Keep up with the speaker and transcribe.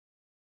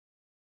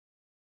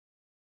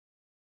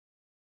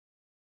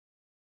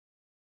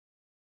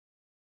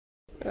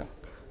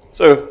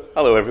So,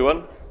 hello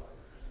everyone.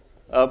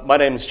 My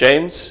name is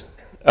James.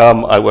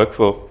 I work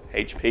for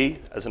HP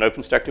as an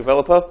OpenStack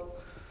developer.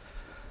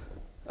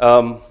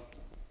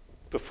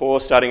 Before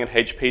starting at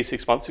HP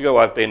 6 months ago,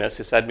 I've been a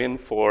sysadmin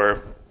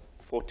for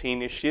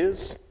 14-ish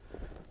years.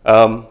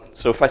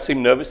 So if I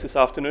seem nervous this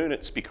afternoon,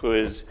 it's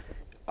because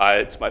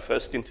it's my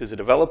first stint as a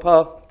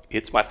developer.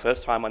 It's my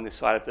first time on this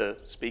side of the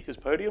speaker's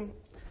podium.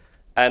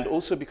 And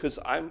also because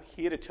I'm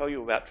here to tell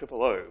you about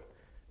TripleO.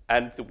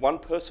 And the one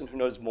person who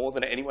knows more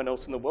than anyone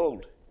else in the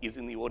world is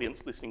in the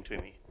audience listening to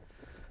me.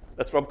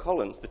 That's Rob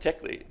Collins, the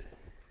tech lead.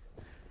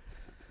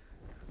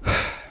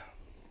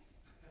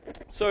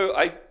 So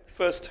I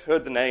first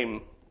heard the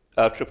name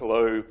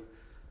TripleO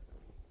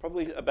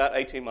probably about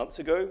 18 months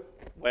ago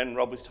when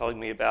Rob was telling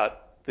me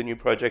about the new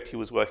project he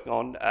was working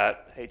on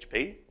at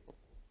HP.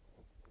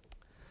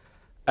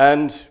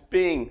 And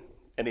being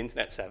an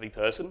internet savvy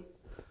person,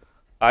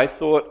 I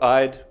thought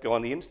I'd go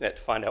on the internet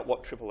to find out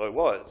what TripleO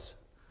was.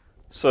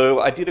 So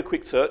I did a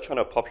quick search on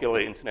a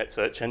popular internet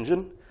search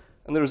engine,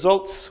 and the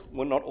results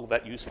were not all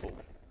that useful.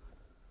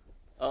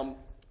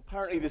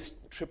 Apparently this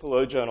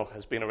TripleO journal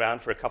has been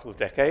around for a couple of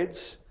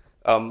decades.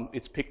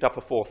 It's picked up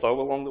a fourth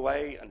O along the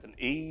way and an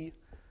E.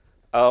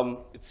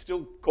 It's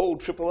still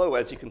called TripleO,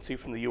 as you can see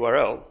from the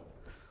URL,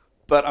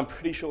 but I'm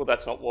pretty sure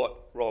that's not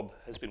what Rob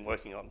has been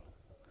working on.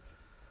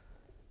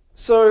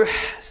 So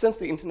since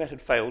the internet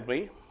had failed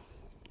me,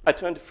 I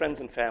turned to friends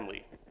and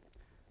family.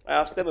 I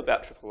asked them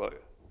about TripleO.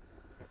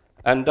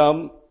 And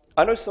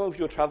I know some of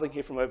you are traveling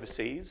here from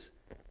overseas,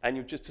 and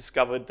you've just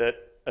discovered that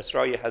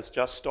Australia has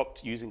just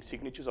stopped using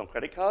signatures on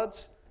credit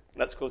cards,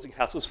 and that's causing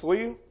hassles for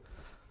you.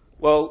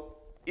 Well,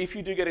 if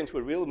you do get into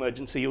a real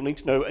emergency, you'll need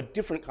to know a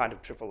different kind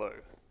of TripleO.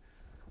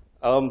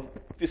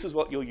 This is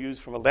what you'll use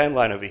from a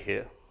landline over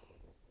here.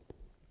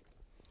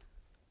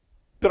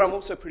 But I'm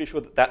also pretty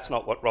sure that that's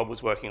not what Rob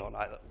was working on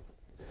either.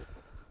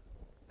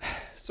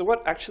 So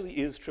what actually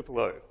is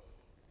TripleO?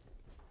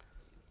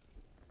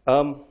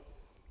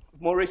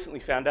 More recently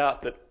found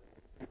out that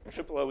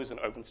TripleO is an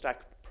OpenStack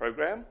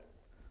program,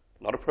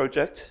 not a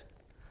project.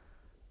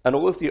 And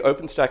all of the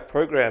OpenStack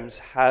programs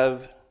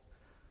have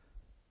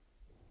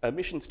a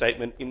mission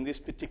statement in this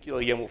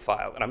particular YAML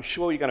file. And I'm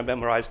sure you're going to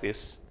memorize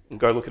this and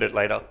go look at it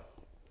later.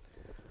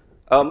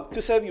 To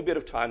save you a bit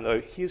of time,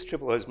 though, here's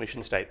TripleO's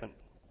mission statement.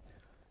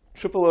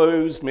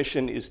 TripleO's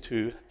mission is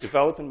to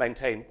develop and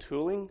maintain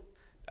tooling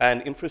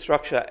and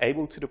infrastructure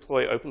able to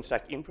deploy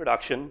OpenStack in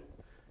production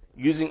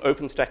using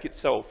OpenStack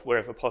itself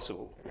wherever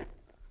possible.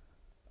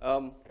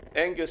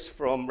 Angus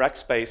from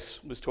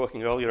Rackspace was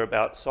talking earlier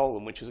about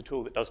Solem, which is a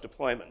tool that does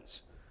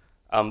deployments.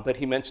 But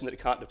he mentioned that it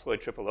can't deploy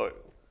TripleO.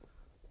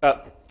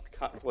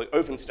 Can't deploy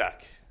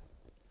OpenStack.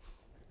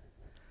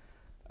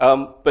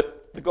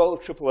 But the goal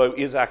of TripleO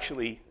is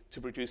actually to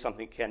produce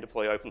something that can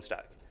deploy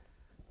OpenStack.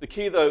 The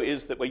key, though,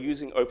 is that we're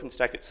using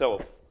OpenStack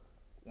itself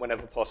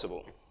whenever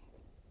possible.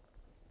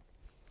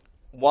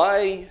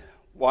 Why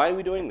are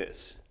we doing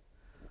this?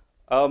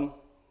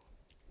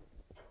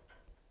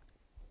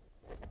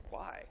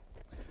 Why?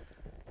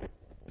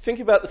 Think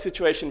about the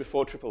situation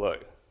before TripleO.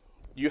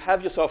 You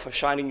have yourself a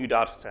shiny new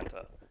data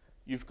center.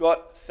 You've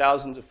got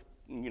thousands of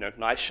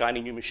nice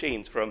shiny new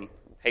machines from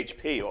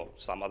HP or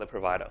some other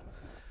provider.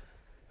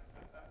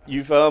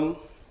 You've got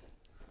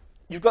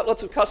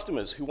lots of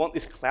customers who want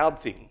this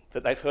cloud thing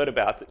that they've heard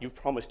about that you've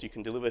promised you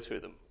can deliver to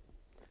them.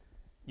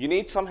 You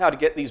need somehow to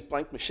get these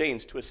blank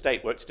machines to a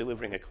state where it's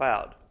delivering a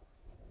cloud.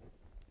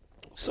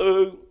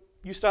 So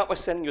you start by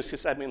sending your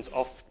sysadmins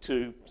off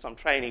to some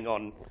training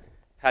on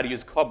how to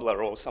use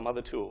Cobbler or some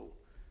other tool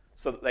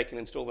so that they can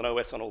install an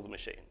OS on all the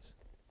machines.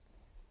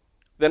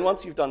 Then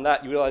once you've done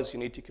that, you realize you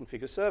need to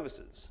configure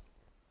services.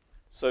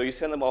 So you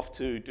send them off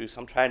to do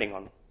some training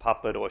on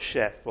Puppet or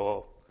Chef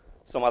or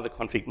some other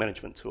config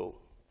management tool.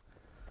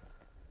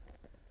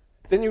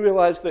 Then you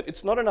realize that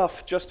it's not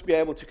enough just to be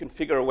able to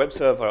configure a web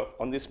server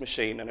on this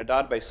machine and a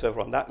database server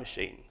on that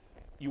machine.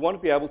 You want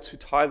to be able to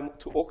tie them,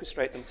 to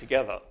orchestrate them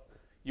together.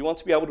 You want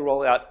to be able to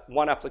roll out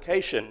one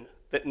application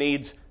that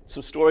needs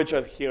some storage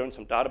over here and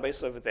some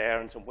database over there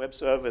and some web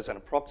servers and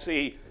a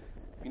proxy.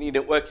 You need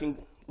it working,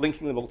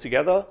 linking them all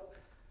together.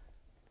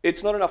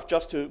 It's not enough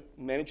just to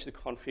manage the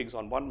configs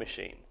on one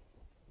machine.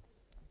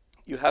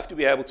 You have to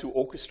be able to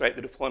orchestrate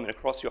the deployment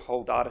across your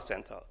whole data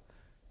center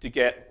to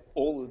get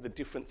all of the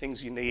different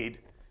things you need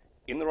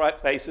in the right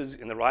places,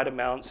 in the right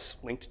amounts,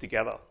 linked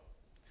together.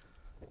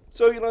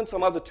 So you learn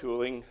some other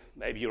tooling.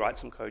 Maybe you write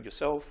some code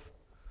yourself.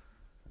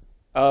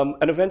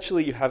 And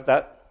eventually you have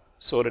that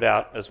sorted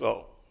out as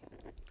well.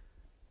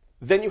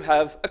 Then you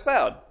have a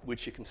cloud,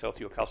 which you can sell to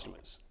your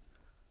customers.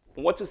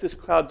 And what does this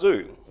cloud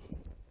do?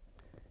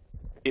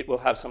 It will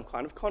have some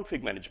kind of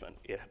config management.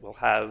 It will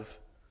have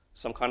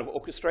some kind of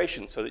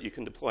orchestration so that you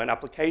can deploy an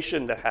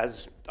application that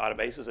has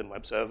databases and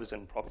web servers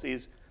and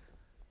proxies.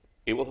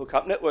 It will hook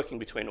up networking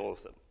between all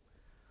of them.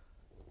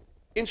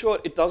 In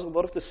short, it does a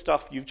lot of the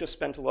stuff you've just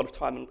spent a lot of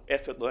time and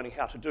effort learning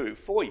how to do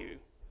for you.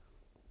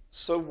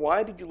 So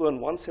why did you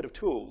learn one set of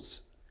tools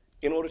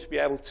in order to be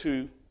able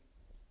to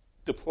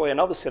deploy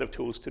another set of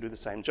tools to do the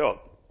same job?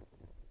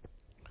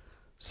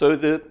 So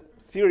the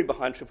theory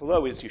behind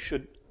TripleO is you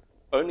should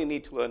only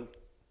need to learn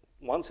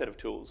one set of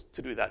tools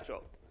to do that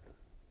job.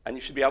 And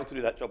you should be able to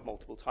do that job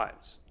multiple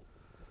times.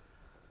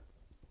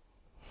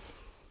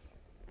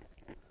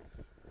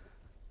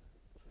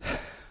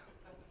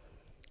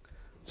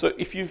 So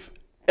if you've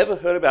ever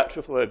heard about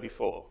TripleO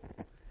before,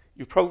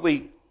 you're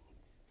probably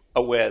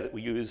aware that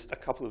we use a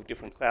couple of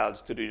different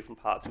clouds to do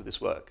different parts of this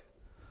work.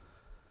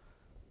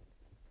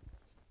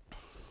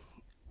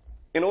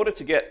 In order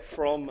to get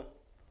from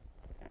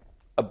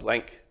a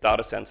blank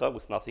data center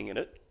with nothing in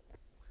it,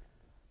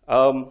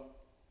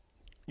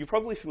 you're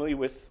probably familiar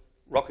with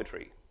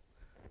rocketry.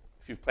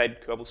 If you've played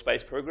Kerbal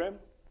Space Program,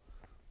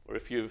 or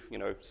if you've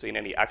seen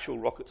any actual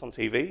rockets on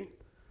TV,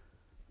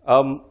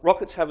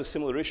 rockets have a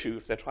similar issue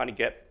if they're trying to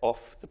get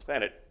off the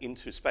planet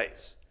into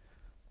space.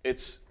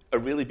 It's a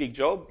really big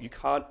job. You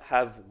can't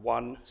have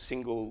one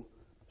single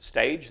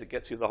stage that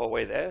gets you the whole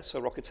way there. So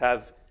rockets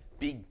have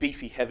big,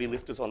 beefy, heavy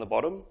lifters on the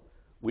bottom,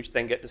 which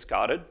then get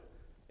discarded.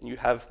 And you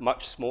have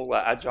much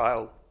smaller,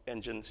 agile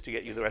engines to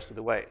get you the rest of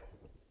the way.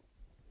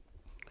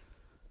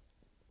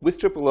 With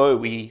TripleO,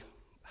 we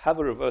have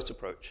a reverse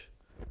approach.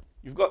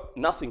 You've got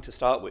nothing to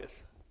start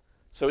with.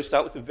 So we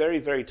start with a very,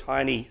 very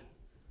tiny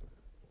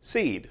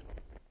seed.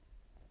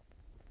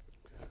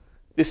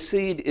 This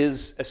seed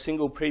is a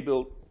single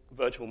pre-built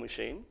virtual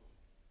machine.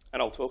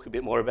 And I'll talk a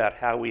bit more about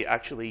how we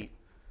actually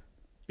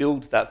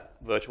build that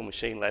virtual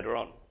machine later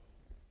on.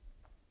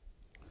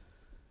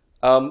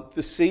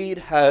 The seed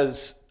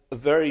has a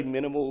very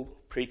minimal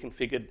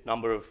pre-configured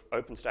number of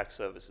OpenStack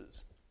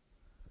services.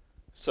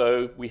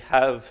 So we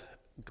have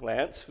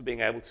Glance for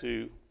being able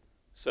to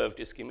serve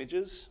disk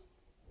images.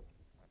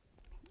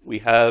 We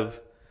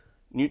have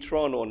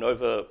Neutron or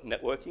Nova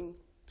networking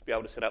to be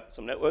able to set up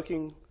some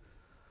networking.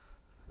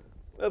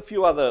 A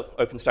few other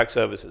OpenStack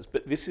services,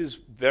 but this is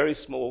very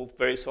small,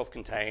 very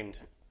self-contained.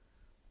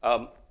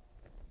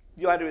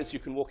 The idea is you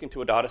can walk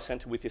into a data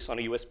center with this on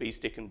a USB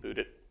stick and boot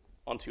it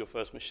onto your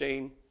first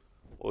machine,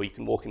 or you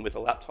can walk in with a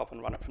laptop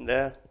and run it from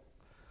there.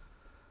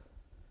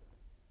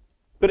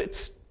 But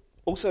it's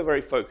also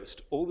very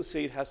focused. All the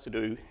seed has to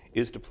do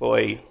is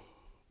deploy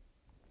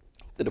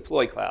the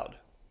deploy cloud.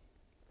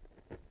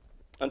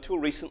 Until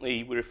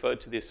recently, we referred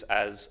to this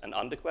as an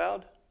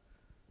undercloud.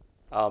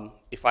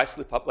 If I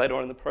slip up later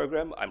on in the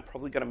program, I'm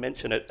probably going to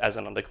mention it as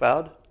an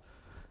undercloud.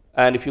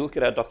 And if you look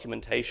at our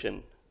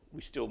documentation,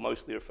 we still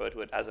mostly refer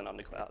to it as an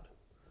undercloud.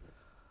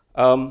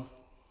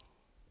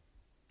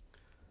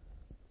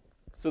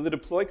 So the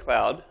deploy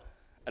cloud,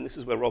 and this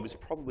is where Rob is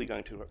probably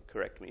going to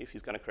correct me, if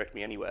he's going to correct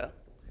me anywhere.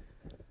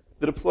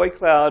 The deploy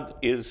cloud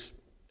is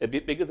a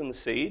bit bigger than the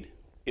seed.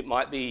 It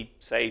might be,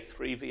 say,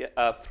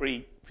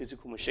 three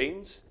physical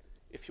machines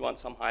if you want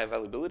some high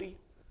availability,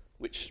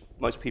 which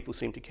most people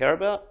seem to care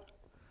about.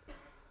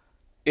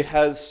 It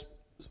has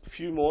a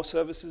few more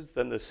services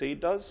than the seed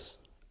does,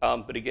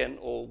 but again,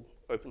 all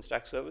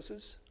OpenStack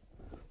services.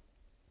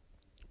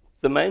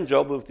 The main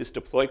job of this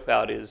deploy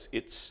cloud is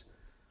it's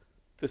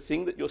the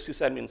thing that your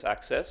sysadmins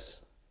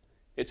access.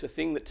 It's a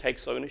thing that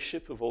takes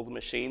ownership of all the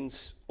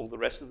machines, all the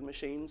rest of the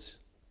machines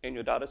in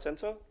your data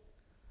center,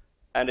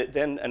 and it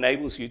then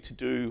enables you to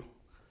do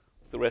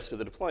the rest of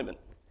the deployment,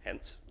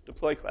 hence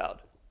deploy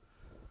cloud.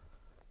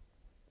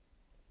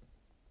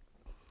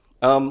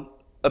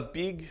 A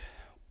big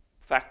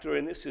factor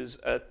in this is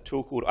a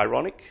tool called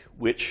Ironic,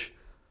 which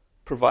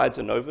provides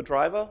a Nova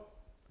driver,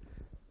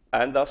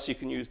 and thus you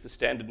can use the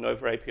standard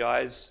Nova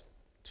APIs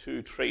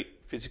to treat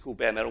physical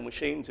bare metal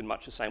machines in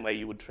much the same way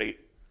you would treat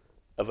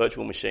a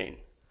virtual machine.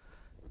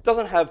 It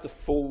doesn't have the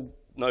full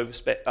Nova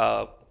spec,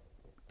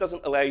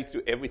 doesn't allow you to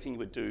do everything you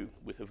would do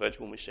with a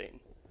virtual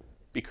machine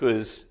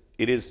because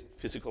it is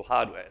physical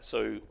hardware.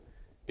 So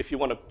if you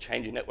want to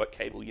change a network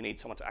cable, you need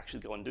someone to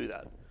actually go and do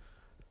that.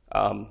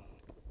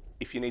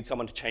 If you need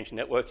someone to change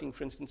networking,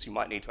 for instance, you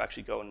might need to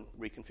actually go and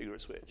reconfigure a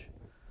switch.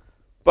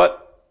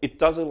 But it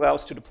does allow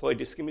us to deploy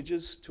disk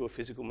images to a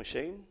physical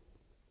machine.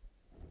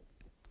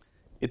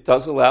 It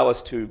does allow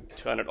us to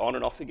turn it on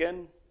and off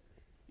again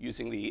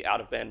using the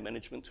out-of-band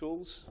management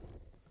tools.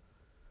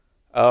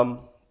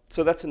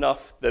 So that's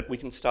enough that we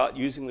can start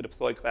using the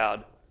deploy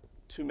cloud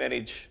to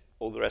manage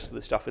all the rest of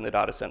the stuff in the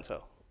data center.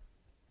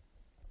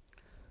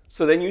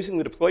 So then using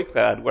the deploy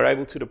cloud, we're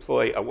able to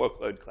deploy a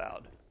workload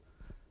cloud.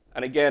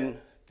 And again,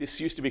 this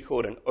used to be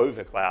called an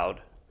overcloud.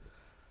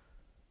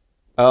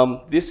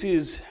 This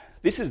is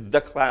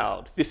the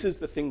cloud. This is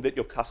the thing that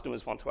your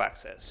customers want to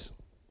access.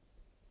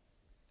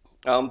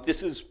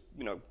 This is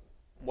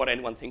what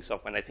anyone thinks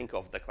of when they think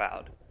of the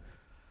cloud.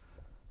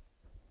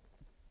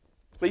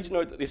 Please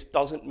note that this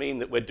doesn't mean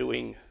that we're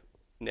doing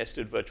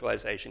nested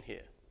virtualization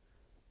here.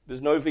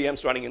 There's no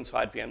VMs running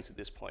inside VMs at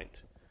this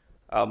point.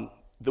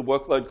 The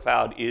workload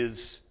cloud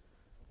is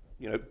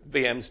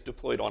VMs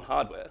deployed on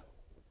hardware.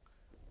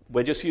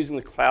 We're just using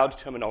the cloud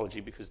terminology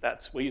because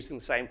we're using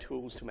the same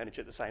tools to manage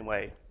it the same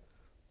way.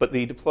 But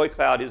the deploy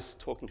cloud is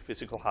talking to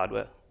physical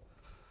hardware.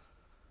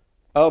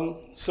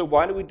 So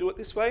why do we do it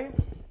this way?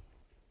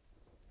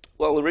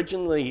 Well,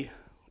 originally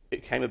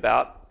it came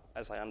about,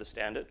 as I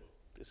understand it,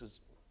 this is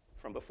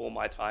from before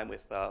my time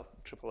with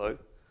TripleO,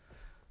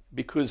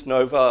 because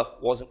Nova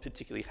wasn't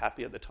particularly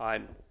happy at the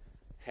time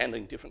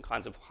handling different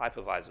kinds of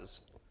hypervisors.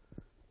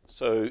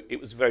 So it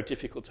was very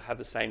difficult to have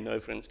the same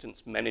Nova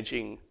instance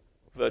managing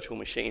virtual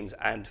machines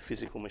and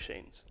physical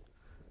machines.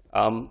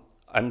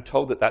 I'm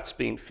told that that's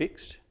been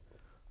fixed,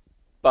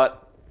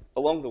 but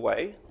along the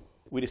way,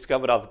 we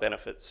discovered other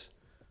benefits.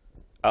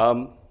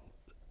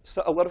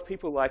 So a lot of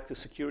people like the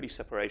security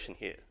separation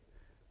here.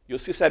 Your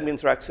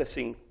sysadmins are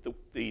accessing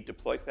the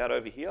deploy cloud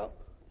over here,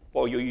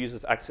 while your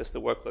users access the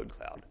workload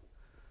cloud.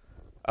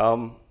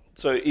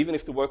 So even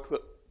if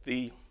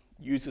the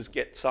users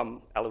get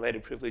some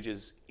elevated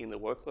privileges in the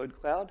workload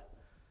cloud,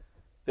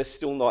 they're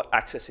still not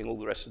accessing all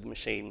the rest of the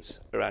machines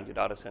around your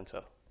data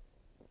center.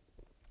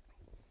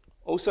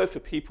 Also, for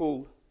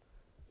people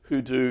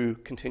who do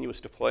continuous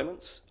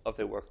deployments of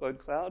their workload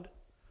cloud,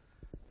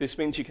 this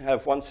means you can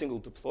have one single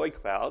deploy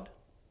cloud,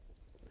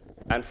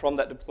 and from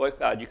that deploy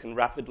cloud, you can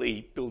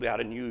rapidly build out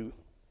a new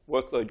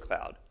workload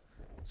cloud.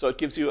 So it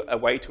gives you a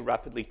way to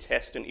rapidly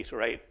test and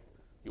iterate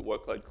your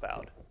workload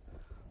cloud.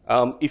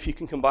 If you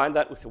can combine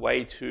that with a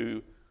way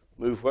to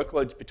move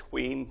workloads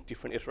between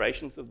different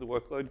iterations of the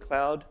workload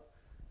cloud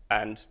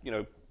and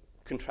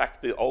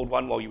contract the old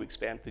one while you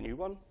expand the new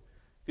one,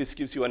 this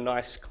gives you a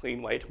nice,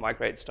 clean way to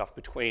migrate stuff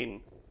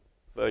between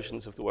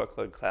versions of the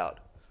workload cloud.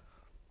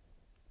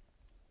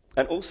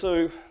 And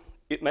also,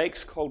 it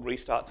makes cold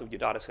restarts of your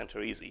data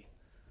center easy.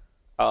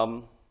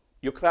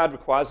 Your cloud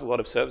requires a lot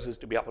of services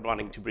to be up and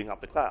running to bring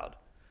up the cloud.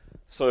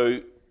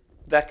 So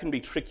that can be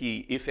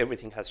tricky if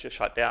everything has just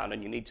shut down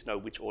and you need to know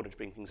which order to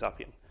bring things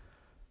up in.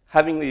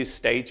 Having these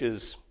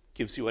stages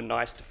gives you a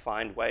nice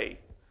defined way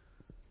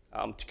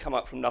to come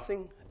up from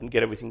nothing and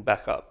get everything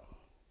back up.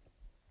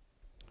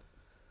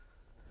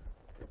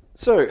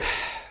 So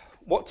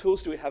what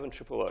tools do we have in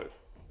TripleO?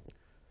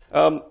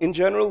 In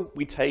general,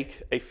 we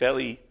take a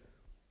fairly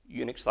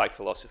Unix-like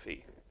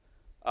philosophy.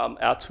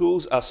 Our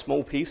tools are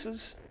small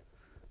pieces.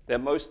 They're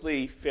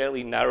mostly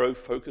fairly narrow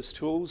focus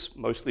tools,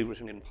 mostly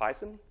written in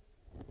Python.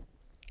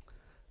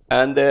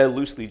 And they're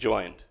loosely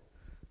joined.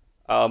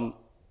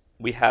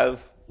 We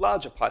have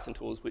larger Python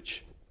tools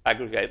which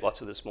aggregate lots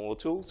of the smaller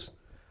tools.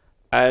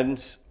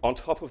 And on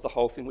top of the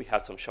whole thing, we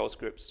have some shell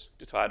scripts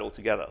to tie it all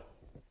together.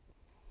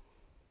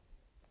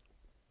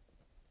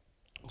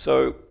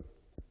 So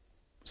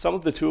some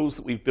of the tools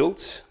that we've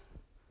built,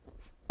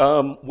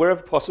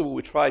 wherever possible,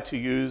 we try to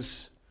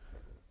use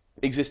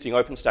existing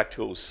OpenStack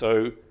tools.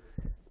 So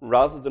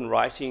rather than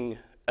writing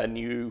a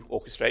new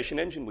orchestration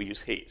engine, we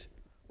use Heat.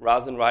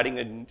 Rather than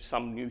writing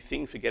some new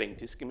thing for getting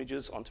disk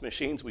images onto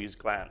machines, we use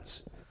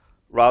Glance.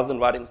 Rather than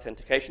writing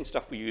authentication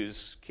stuff, we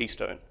use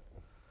Keystone.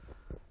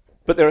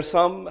 But there are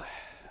some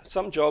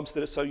jobs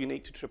that are so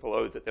unique to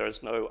TripleO that there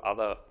is no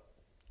other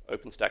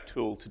OpenStack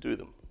tool to do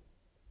them.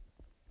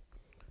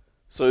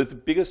 So the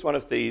biggest one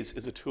of these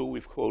is a tool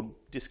we've called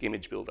Disk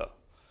Image Builder,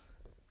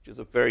 which is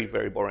a very,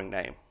 very boring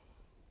name.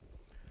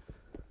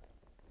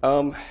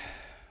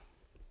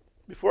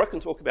 Before I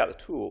can talk about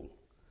the tool,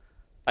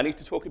 I need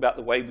to talk about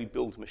the way we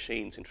build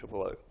machines in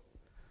TripleO.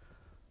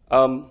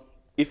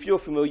 If you're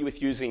familiar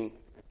with using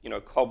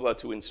Cobbler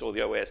to install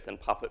the OS, then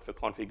Puppet for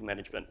config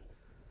management,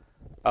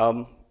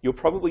 you're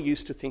probably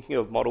used to thinking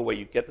of a model where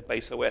you get the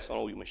base OS on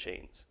all your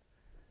machines.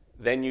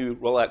 Then you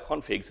roll out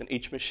configs, and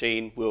each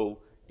machine will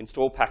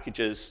install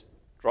packages,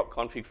 drop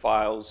config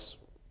files,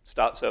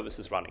 start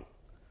services running.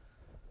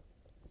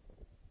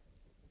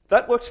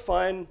 That works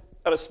fine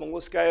at a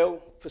smaller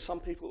scale. For some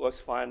people, it works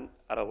fine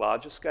at a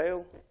larger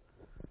scale.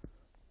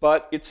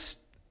 But it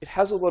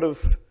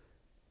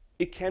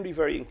can be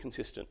very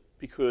inconsistent,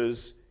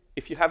 because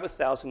if you have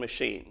 1,000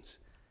 machines,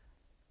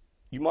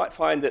 you might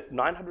find that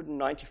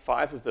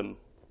 995 of them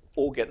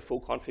all get the full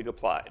config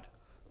applied.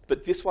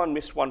 But this one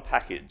missed one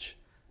package.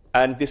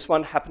 And this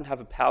one happened to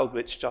have a power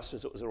glitch just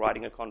as it was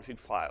writing a config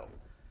file.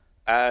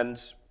 And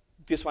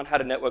this one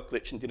had a network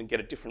glitch and didn't get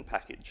a different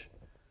package.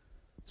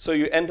 So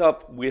you end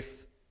up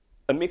with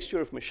a mixture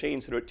of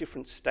machines that are at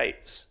different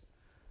states.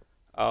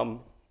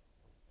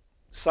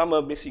 Some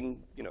are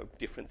missing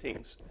different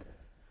things.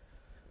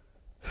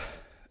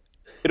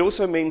 It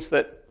also means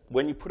that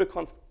when you put a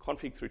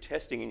config through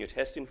testing in your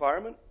test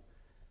environment,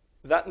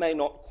 that may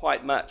not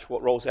quite match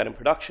what rolls out in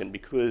production,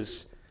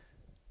 because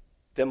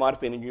there might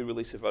have been a new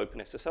release of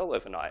OpenSSL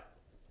overnight.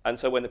 And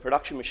so when the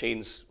production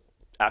machines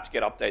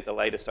apt-get update the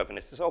latest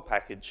OpenSSL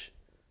package,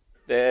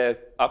 they're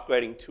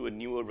upgrading to a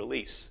newer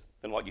release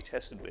than what you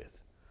tested with.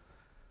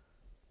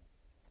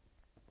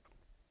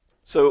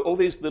 So all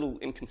these little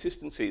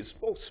inconsistencies,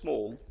 all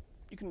small,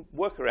 you can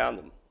work around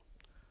them.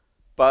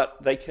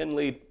 But they can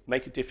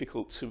make it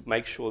difficult to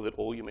make sure that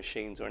all your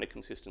machines are in a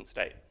consistent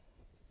state.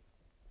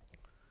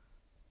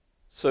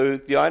 So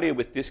the idea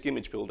with Disk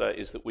Image Builder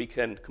is that we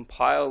can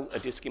compile a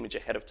disk image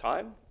ahead of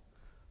time,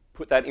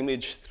 put that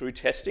image through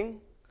testing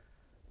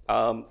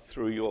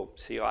through your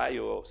CI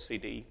or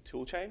CD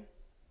toolchain.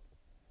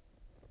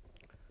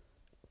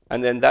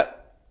 And then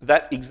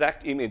that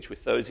exact image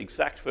with those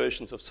exact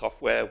versions of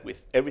software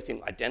with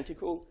everything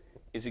identical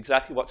is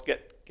exactly what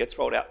gets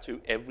rolled out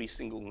to every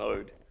single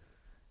node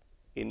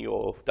in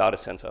your data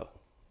center.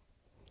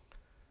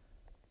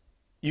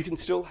 You can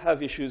still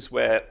have issues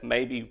where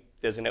maybe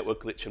there's a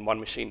network glitch and one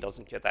machine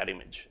doesn't get that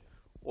image.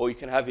 Or you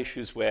can have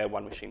issues where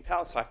one machine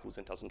power cycles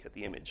and doesn't get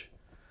the image.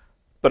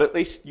 But at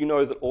least you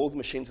know that all the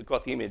machines that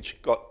got the image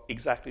got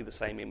exactly the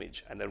same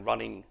image, and they're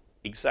running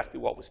exactly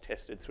what was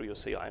tested through your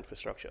CI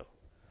infrastructure.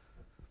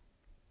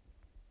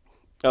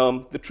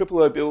 The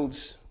TripleO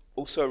builds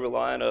also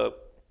rely on a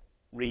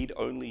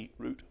read-only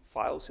root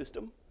file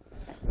system.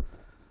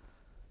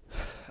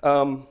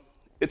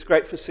 It's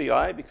great for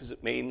CI because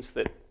it means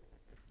that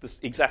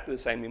exactly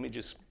the same image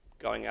is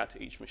going out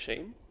to each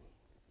machine.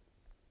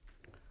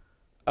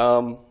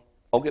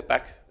 I'll get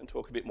back and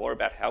talk a bit more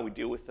about how we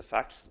deal with the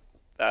fact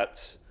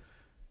that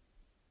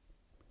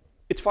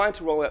it's fine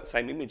to roll out the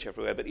same image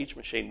everywhere, but each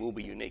machine will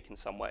be unique in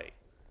some way.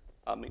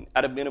 I mean,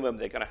 at a minimum,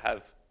 they're going to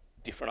have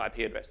different IP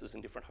addresses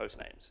and different host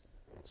names.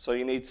 So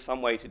you need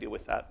some way to deal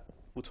with that.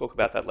 We'll talk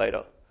about that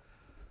later.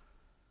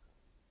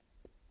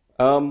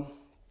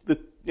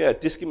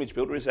 Disk Image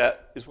Builder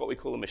is what we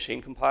call a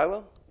machine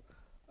compiler.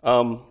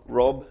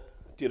 Rob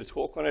did a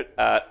talk on it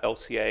at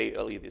LCA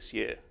earlier this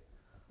year.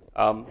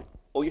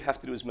 All you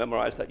have to do is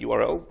memorize that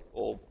URL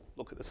or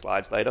look at the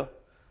slides later,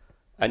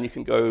 and you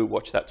can go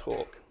watch that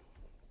talk.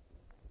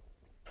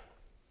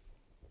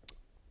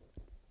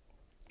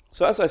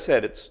 So as I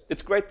said,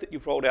 it's great that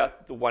you've rolled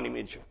out the one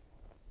image.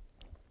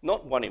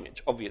 Not one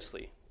image,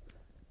 obviously.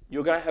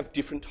 You're going to have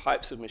different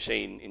types of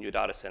machine in your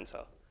data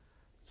center.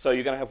 So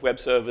you're going to have web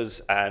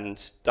servers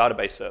and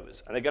database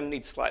servers, and they're going to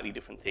need slightly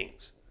different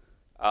things.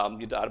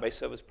 Your database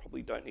servers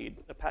probably don't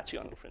need Apache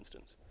on them, for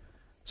instance.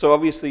 So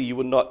obviously, you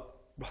would not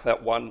roll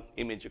out one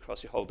image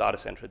across your whole data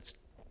center,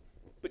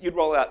 but you'd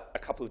roll out a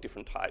couple of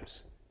different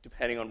types,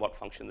 depending on what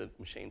function the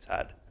machines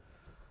had.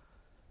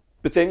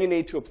 But then you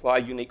need to apply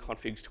unique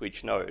configs to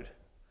each node.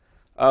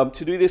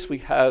 To do this, we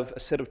have a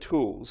set of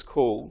tools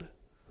called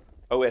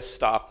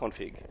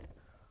OS*config.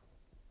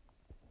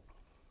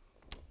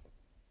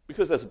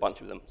 Because there's a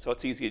bunch of them, so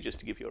it's easier just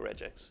to give you a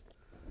regex.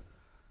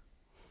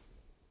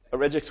 A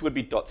regex would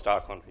be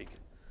 .*config.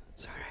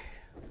 Sorry.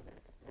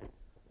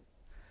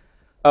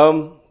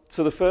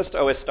 So the first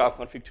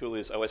OS*config tool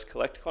is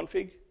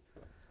OS_collect_config.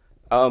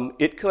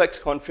 It collects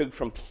config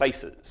from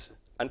places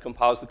and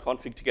compiles the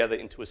config together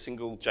into a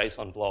single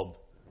JSON blob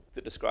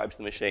that describes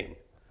the machine.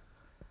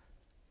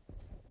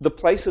 The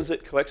places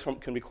it collects from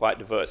can be quite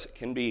diverse. It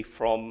can be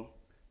from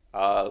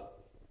a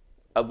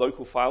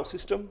local file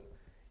system.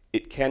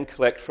 It can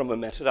collect from a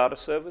metadata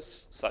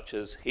service, such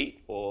as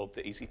Heat or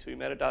the EC2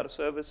 metadata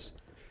service.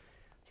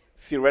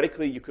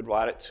 Theoretically, you could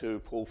write it to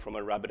pull from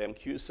a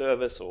RabbitMQ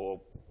service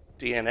or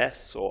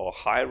DNS or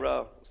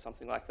Hyra, or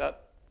something like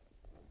that.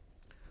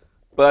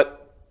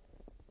 But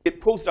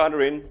it pulls data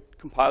in,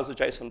 compiles a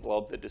JSON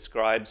blob that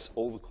describes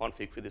all the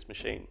config for this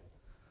machine.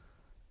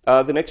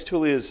 The next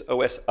tool is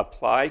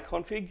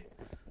OS_apply_config,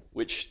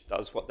 which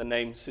does what the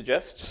name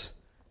suggests.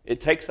 It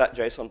takes that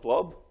JSON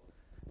blob,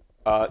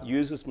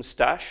 uses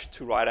Mustache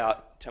to write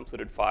out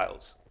templated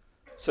files.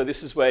 So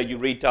this is where you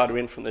read data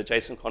in from the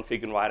JSON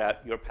config and write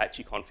out your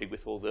Apache config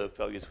with all the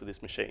values for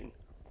this machine,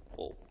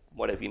 or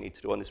whatever you need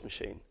to do on this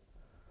machine.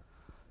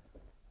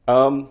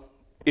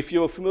 If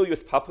you're familiar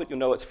with Puppet, you'll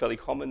know it's fairly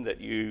common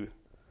that you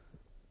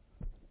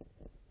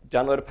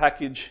download a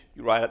package,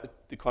 you write out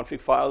the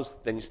config files,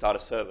 then you start a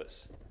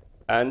service.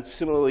 And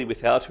similarly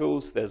with our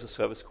tools, there's a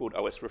service called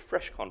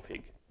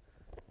OS_refresh_config,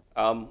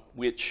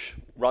 which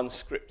runs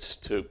scripts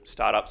to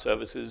start up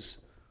services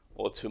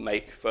or to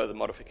make further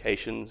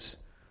modifications.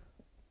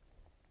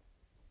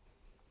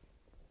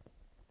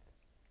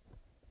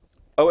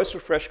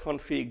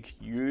 OS_refresh_config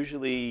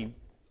usually,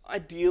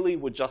 ideally,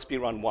 would just be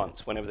run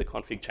once whenever the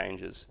config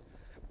changes.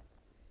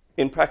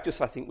 In practice,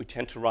 I think we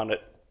tend to run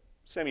it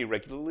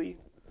semi-regularly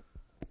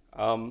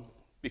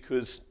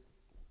because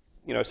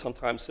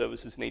sometimes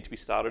services need to be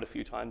started a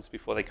few times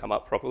before they come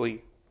up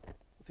properly,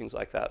 things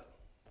like that.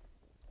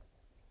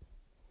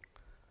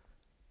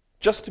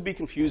 Just to be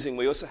confusing,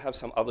 we also have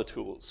some other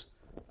tools.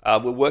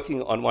 We're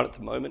working on one at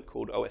the moment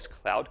called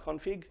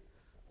OS_cloud_config,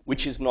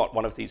 which is not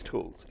one of these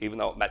tools, even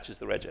though it matches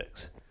the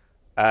regex.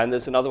 And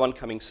there's another one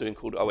coming soon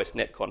called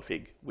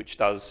OS_net_config, which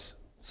does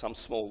some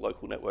small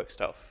local network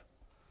stuff.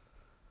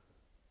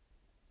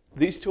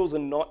 These tools are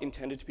not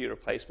intended to be a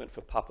replacement for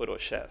Puppet or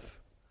Chef.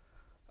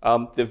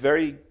 They're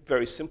very,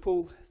 very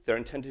simple. They're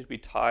intended to be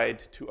tied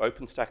to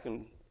OpenStack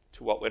and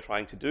to what we're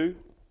trying to do.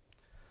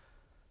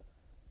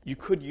 You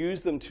could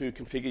use them to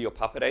configure your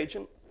Puppet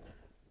agent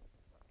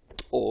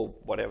or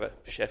whatever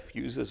Chef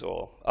uses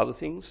or other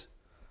things.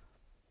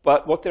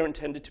 But what they're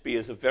intended to be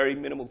is a very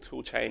minimal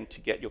tool chain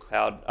to get your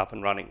cloud up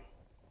and running.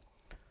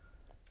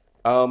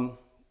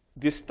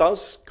 This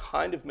does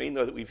kind of mean,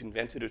 though, that we've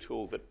invented a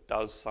tool that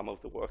does some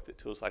of the work that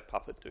tools like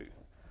Puppet do.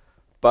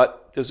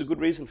 But there's a good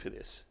reason for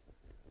this.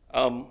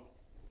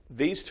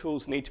 These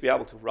tools need to be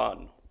able to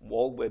run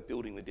while we're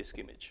building the disk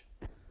image.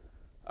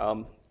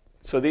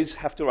 So these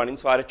have to run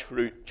inside a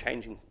chroot,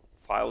 changing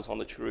files on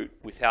the chroot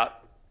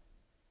without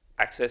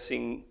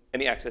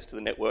any access to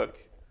the network.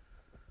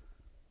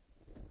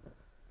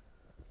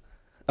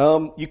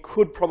 You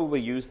could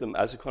probably use them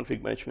as a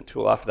config management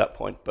tool after that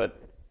point,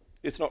 but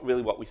it's not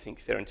really what we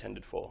think they're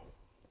intended for.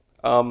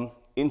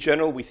 In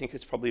general, we think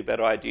it's probably a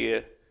better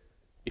idea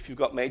if you've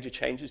got major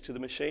changes to the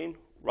machine,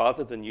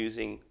 rather than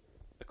using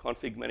a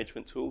config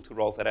management tool to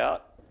roll that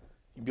out,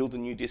 you build a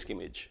new disk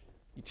image.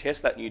 You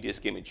test that new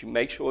disk image. You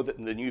make sure that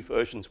the new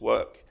versions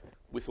work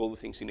with all the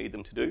things you need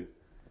them to do.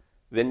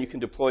 Then you can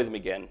deploy them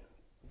again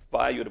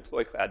via your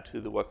deploy cloud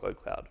to the workload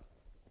cloud.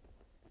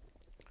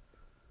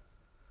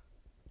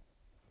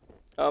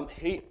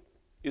 Heat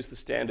is the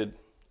standard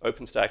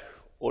OpenStack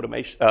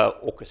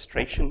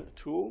orchestration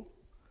tool.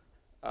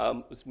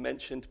 It was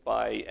mentioned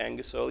by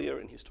Angus earlier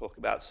in his talk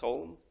about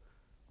Solm.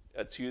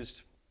 It's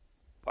used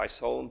by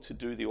Solm to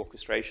do the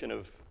orchestration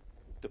of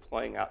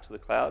deploying out to the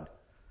cloud.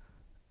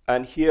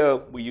 And here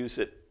we use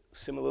it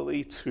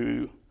similarly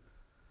to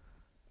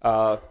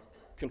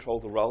control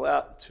the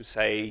rollout, to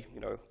say,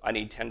 I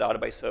need 10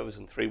 database servers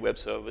and 3 web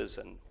servers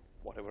and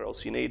whatever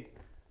else you need.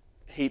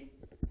 Heat,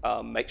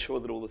 make sure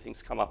that all the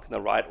things come up in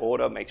the right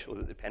order, make sure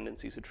that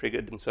dependencies are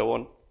triggered, and so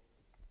on.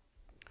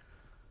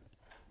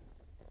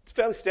 It's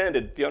fairly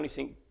standard. The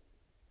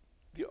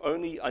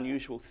only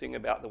unusual thing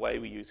about the way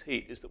we use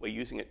Heat is that we're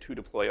using it to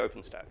deploy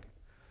OpenStack.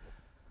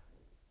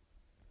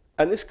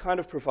 And this kind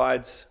of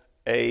provides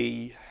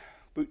a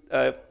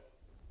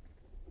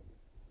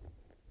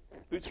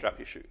bootstrap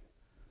issue.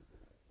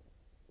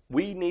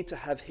 We need to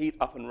have Heat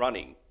up and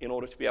running in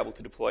order to be able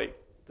to deploy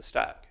the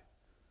stack.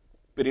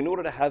 But in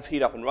order to have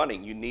Heat up and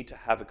running, you need to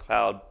have a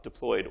cloud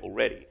deployed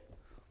already.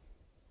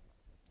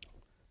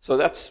 So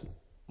that's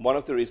one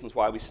of the reasons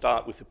why we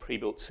start with a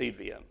pre-built seed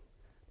VM.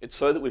 It's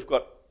so that we've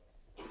got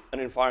an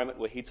environment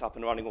where Heat's up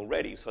and running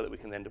already, so that we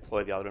can then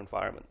deploy the other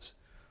environments.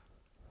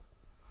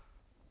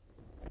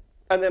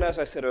 And then, as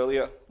I said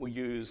earlier, we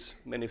use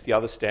many of the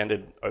other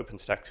standard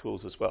OpenStack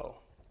tools as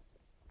well.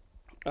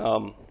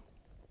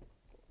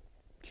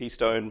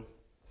 Keystone,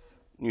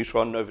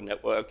 Neutron, Nova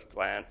Network,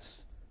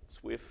 Glance,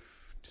 Swift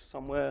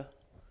somewhere.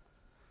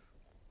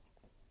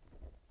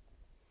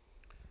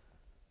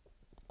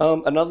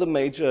 Another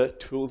major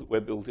tool that we're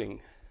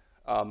building,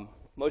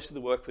 most of the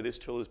work for this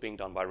tool is being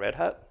done by Red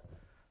Hat.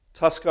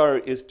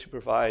 Tuskar is to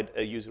provide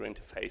a user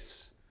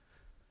interface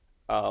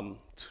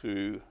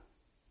to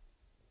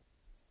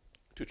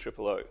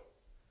TripleO.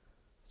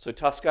 So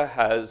Tuskar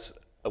has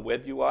a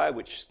web UI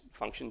which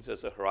functions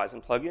as a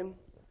Horizon plugin.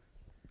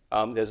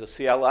 There's a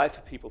CLI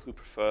for people who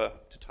prefer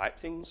to type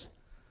things.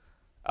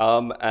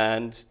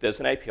 And there's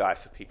an API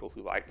for people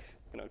who like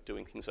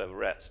doing things over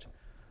REST.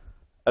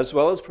 As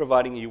well as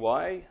providing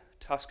UI,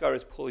 Tuskar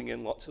is pulling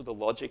in lots of the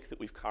logic that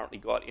we've currently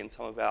got in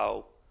some of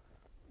our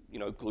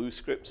glue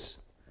scripts.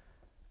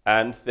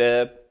 And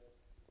they're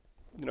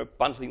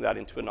bundling that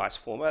into a nice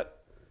format.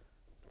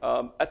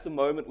 At the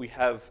moment, we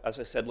have, as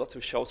I said, lots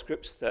of shell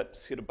scripts that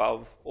sit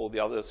above all the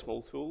other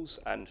small tools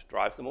and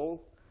drive them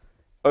all.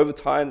 Over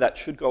time, that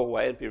should go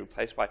away and be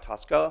replaced by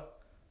Tuskar.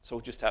 So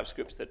we'll just have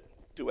scripts that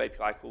do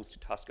API calls to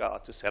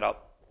Tuskar to set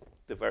up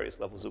the various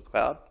levels of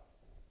cloud.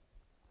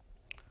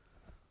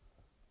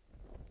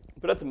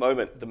 But at the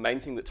moment, the main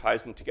thing that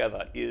ties them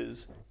together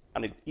is,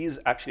 and it is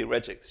actually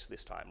regex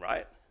this time,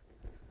 right?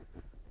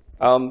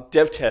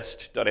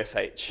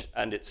 devtest.sh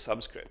and its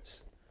subscripts.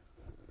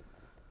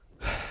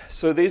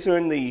 So these are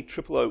in the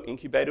TripleO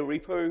incubator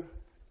repo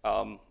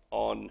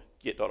on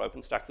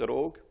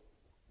git.openstack.org.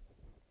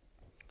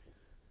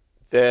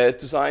 They're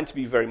designed to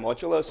be very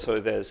modular, so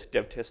there's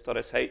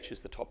devtest.sh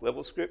is the top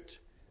level script.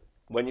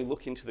 When you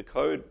look into the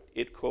code,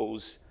 it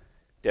calls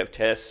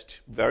devtest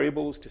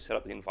variables to set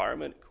up the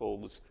environment. It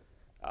calls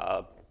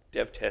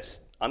devtest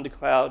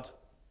undercloud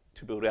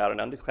to build out an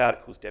undercloud.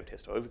 It calls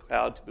devtest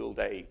overcloud to build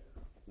a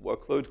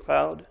workload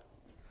cloud.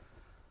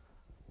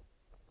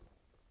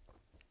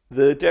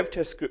 The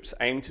devtest scripts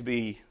aim to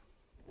be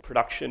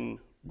production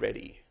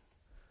ready.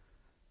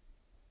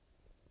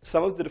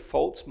 Some of the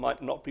defaults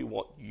might not be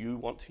what you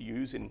want to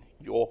use in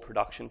your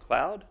production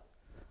cloud,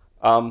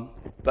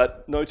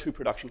 but no two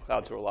production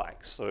clouds are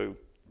alike, so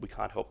we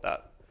can't help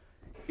that.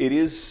 It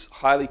is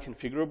highly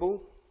configurable,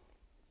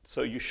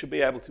 so you should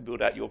be able to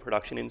build out your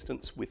production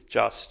instance with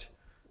just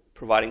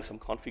providing some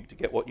config to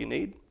get what you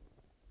need.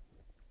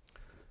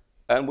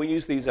 And we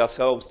use these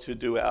ourselves to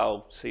do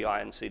our CI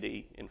and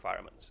CD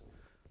environments.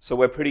 So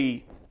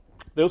they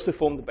also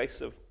form the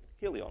basis of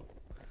Helion,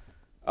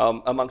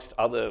 amongst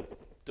other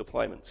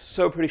deployments.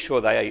 So pretty sure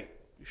they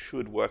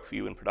should work for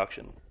you in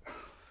production.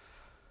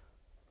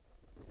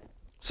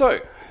 So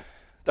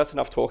that's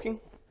enough talking.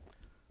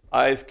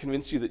 I've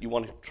convinced you that you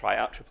want to try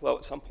out TripleO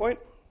at some point.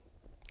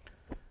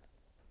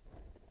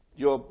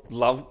 You're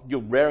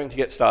raring to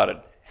get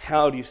started.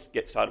 How do you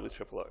get started with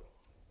TripleO?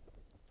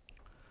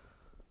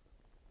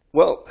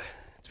 Well,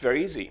 it's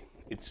very easy.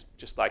 It's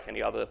just like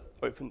any other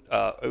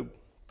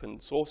open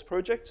source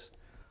project.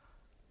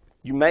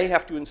 You may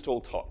have to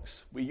install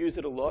Tox. We use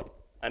it a lot,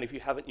 and if you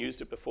haven't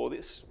used it before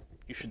this,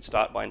 you should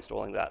start by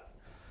installing that.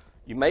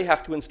 You may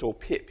have to install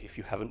pip if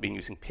you haven't been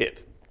using pip.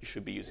 You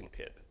should be using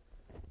pip,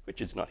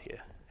 which is not here.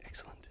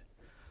 Excellent.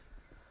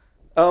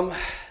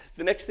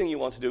 The next thing you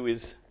want to do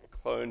is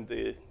clone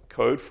the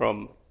code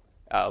from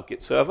our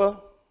Git server.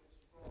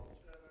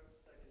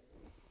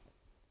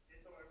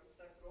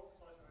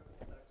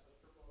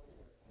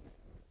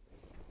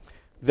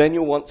 Then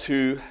you'll want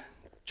to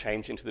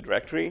change into the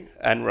directory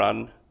and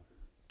run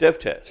dev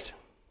test.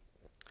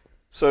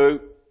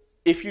 So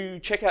if you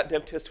check out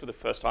dev test for the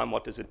first time,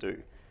 what does it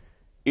do?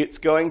 It's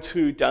going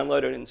to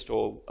download and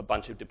install a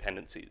bunch of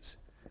dependencies.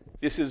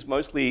 This is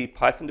mostly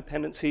Python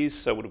dependencies,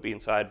 so it'll be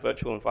inside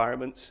virtual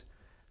environments.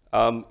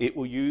 It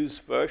will use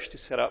Versh to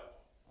set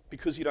up,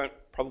 because you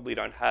probably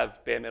don't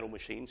have bare metal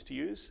machines to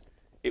use,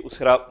 it will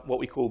set up what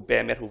we call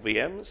bare metal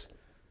VMs,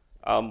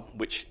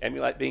 which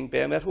emulate being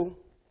bare metal.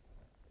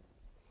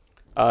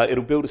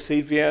 It'll build a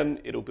seed VM,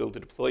 it'll build a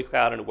deploy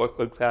cloud and a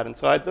workload cloud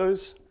inside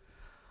those.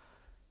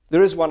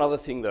 There is one other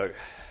thing though.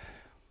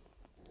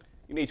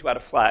 You need to add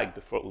a flag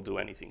before it will do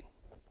anything.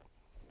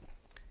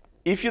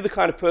 If you're the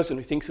kind of person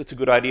who thinks it's a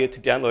good idea to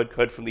download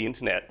code from the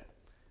internet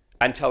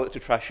and tell it to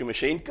trash your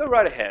machine, go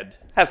right ahead,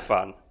 have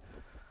fun.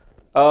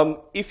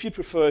 If you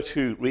prefer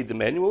to read the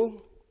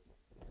manual,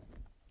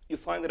 you'll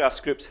find that our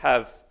scripts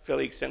have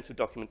fairly extensive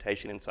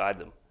documentation inside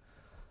them.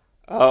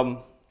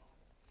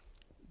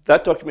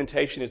 That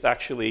documentation is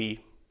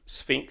actually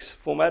Sphinx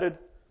formatted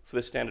for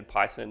the standard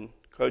Python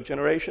code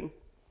generation.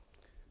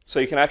 So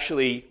you can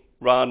actually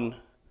run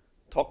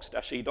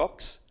tox-e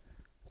docs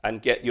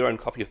and get your own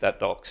copy of that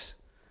docs.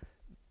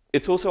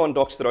 It's also on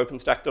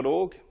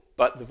docs.openstack.org,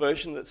 but the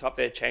version that's up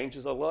there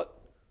changes a lot,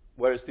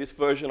 whereas this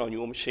version on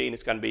your machine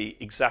is going to be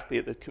exactly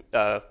at the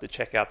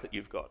checkout that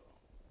you've got.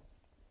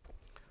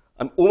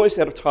 I'm almost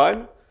out of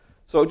time,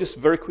 so I'll just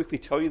very quickly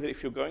tell you that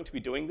if you're going to be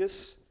doing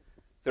this,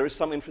 there is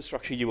some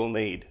infrastructure you will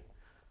need.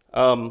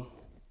 You'll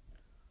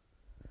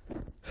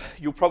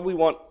probably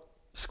want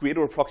Squid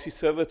or a proxy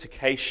server to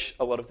cache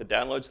a lot of the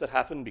downloads that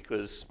happen,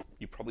 because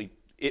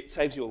it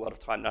saves you a lot of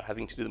time not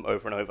having to do them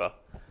over and over.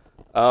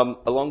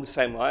 Along the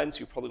same lines,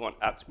 you probably want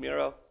apt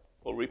mirror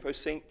or repo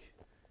sync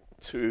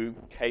to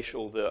cache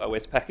all the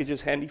OS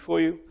packages handy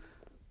for you.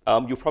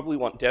 You'll probably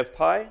want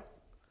devpy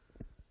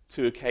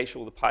to cache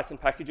all the Python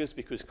packages,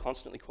 because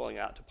constantly calling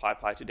out to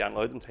PyPy to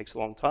download them takes a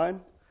long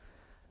time.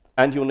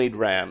 And you'll need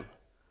RAM.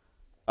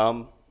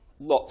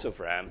 Lots of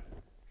RAM.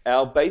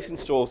 Our base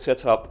install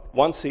sets up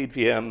one seed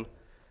VM,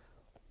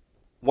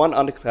 one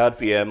undercloud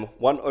VM,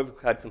 one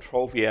overcloud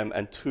control VM,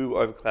 and 2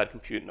 overcloud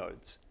compute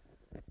nodes.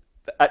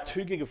 At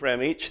 2 gig of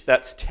RAM each,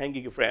 that's 10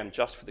 gig of RAM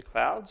just for the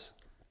clouds.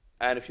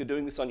 And if you're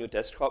doing this on your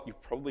desktop,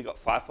 you've probably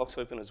got Firefox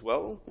open as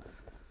well.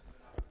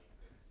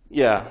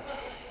 Yeah.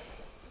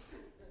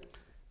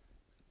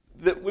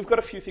 We've got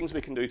a few things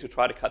we can do to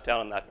try to cut down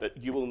on that, but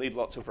you will need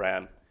lots of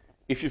RAM.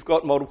 If you've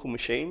got multiple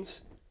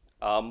machines,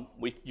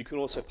 you can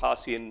also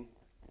pass in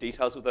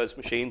details of those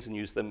machines and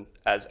use them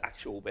as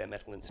actual bare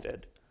metal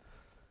instead.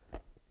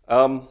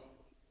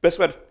 Best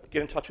way to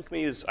get in touch with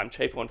me is I'm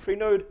Chapo on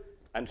Freenode,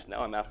 and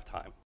now I'm out of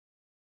time.